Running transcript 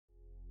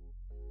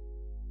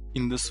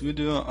In this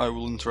video I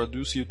will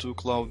introduce you to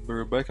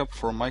CloudBerry Backup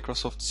for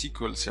Microsoft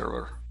SQL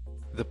Server.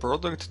 The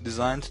product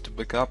designed to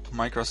backup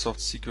Microsoft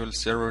SQL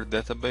Server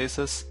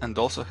databases and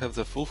also have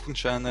the full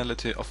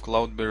functionality of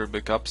CloudBerry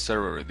Backup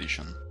Server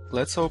Edition.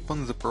 Let's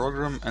open the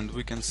program and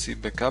we can see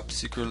Backup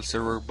SQL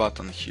Server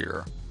button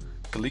here.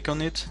 Click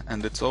on it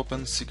and it's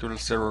open SQL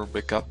Server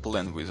Backup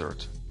Plan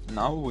Wizard.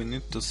 Now we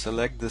need to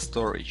select the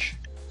storage.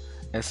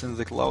 As in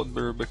the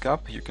CloudBerry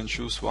Backup, you can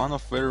choose one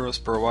of various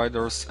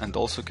providers and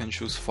also can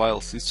choose file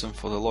system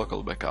for the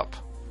local backup.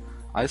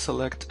 I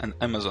select an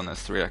Amazon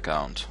S3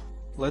 account.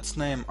 Let's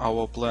name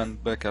our plan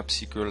Backup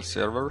SQL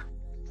Server.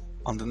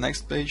 On the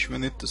next page we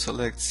need to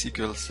select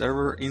SQL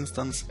Server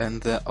instance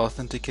and the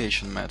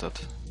authentication method.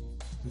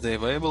 The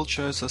available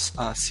choices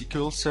are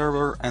SQL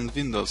Server and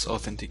Windows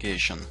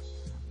Authentication.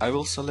 I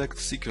will select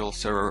SQL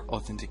Server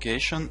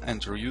Authentication,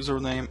 enter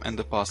username and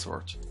the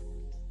password.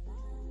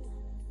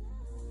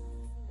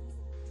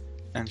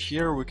 And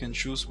here we can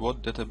choose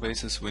what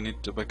databases we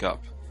need to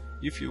backup.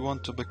 If you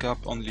want to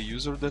backup only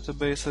user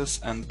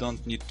databases and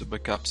don't need to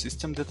backup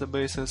system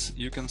databases,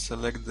 you can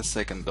select the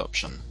second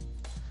option.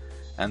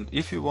 And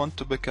if you want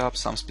to backup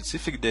some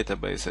specific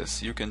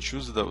databases, you can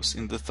choose those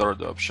in the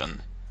third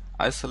option.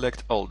 I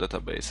select all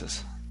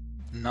databases.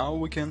 Now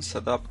we can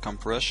set up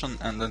compression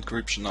and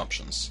encryption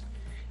options.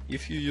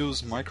 If you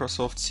use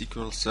Microsoft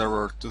SQL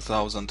Server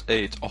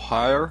 2008 or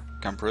higher,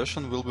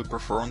 compression will be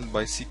performed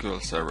by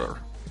SQL Server.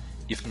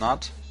 If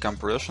not,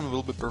 compression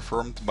will be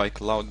performed by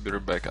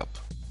CloudBerry Backup.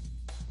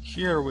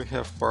 Here we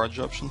have purge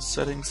options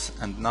settings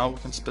and now we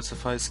can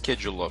specify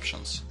schedule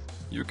options.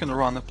 You can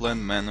run a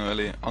plan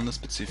manually on a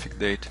specific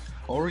date,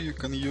 or you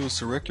can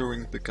use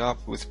recurring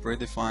backup with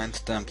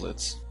predefined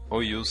templates,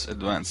 or use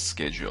advanced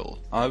schedule.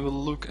 I will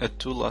look at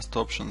two last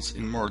options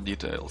in more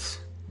details.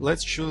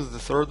 Let's choose the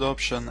third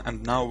option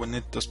and now we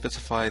need to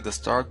specify the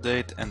start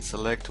date and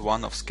select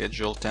one of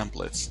schedule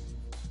templates.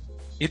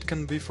 It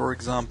can be, for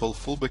example,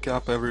 full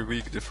backup every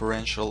week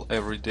differential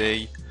every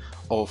day,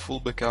 or full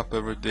backup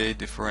every day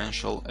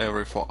differential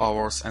every 4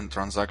 hours and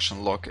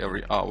transaction log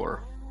every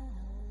hour.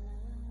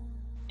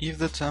 If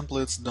the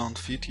templates don't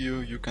fit you,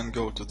 you can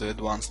go to the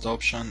advanced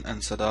option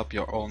and set up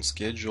your own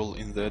schedule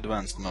in the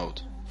advanced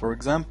mode. For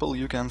example,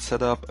 you can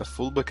set up a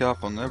full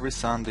backup on every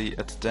Sunday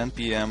at 10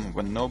 PM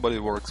when nobody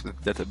works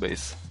with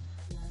database.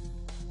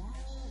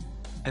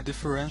 A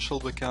differential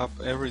backup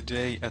every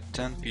day at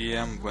 10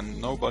 PM when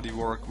nobody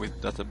works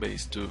with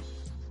database too.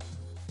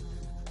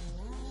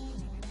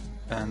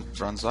 And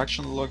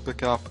transaction log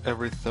backup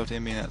every 30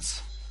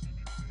 minutes.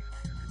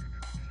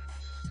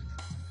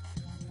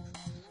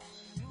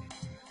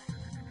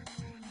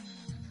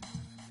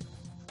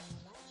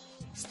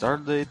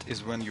 Start date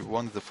is when you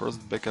want the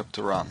first backup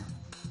to run.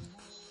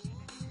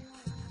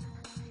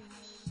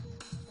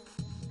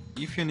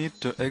 If you need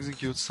to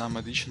execute some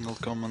additional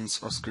commands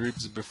or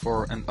scripts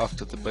before and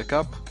after the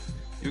backup,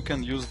 you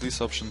can use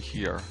this option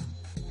here.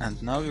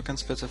 And now you can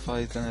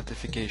specify the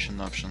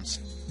notification options.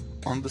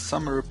 On the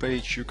summary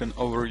page you can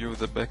overview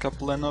the backup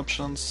plan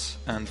options,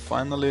 and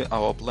finally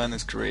our plan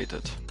is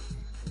created.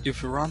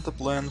 If you run the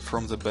plan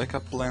from the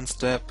backup plans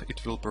tab,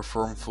 it will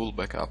perform full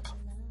backup.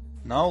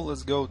 Now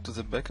let's go to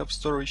the backup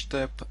storage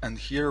tab, and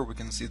here we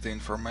can see the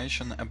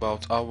information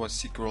about our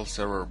SQL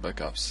Server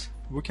backups.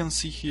 We can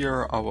see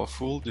here our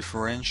full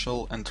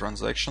differential and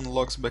transaction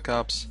logs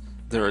backups,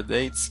 their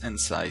dates and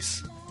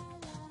size.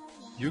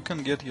 You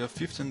can get your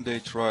 15-day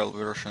trial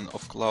version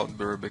of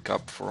CloudBerry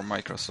Backup for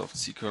Microsoft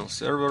SQL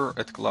Server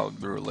at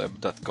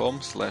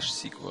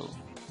cloudberrylab.com/SQL.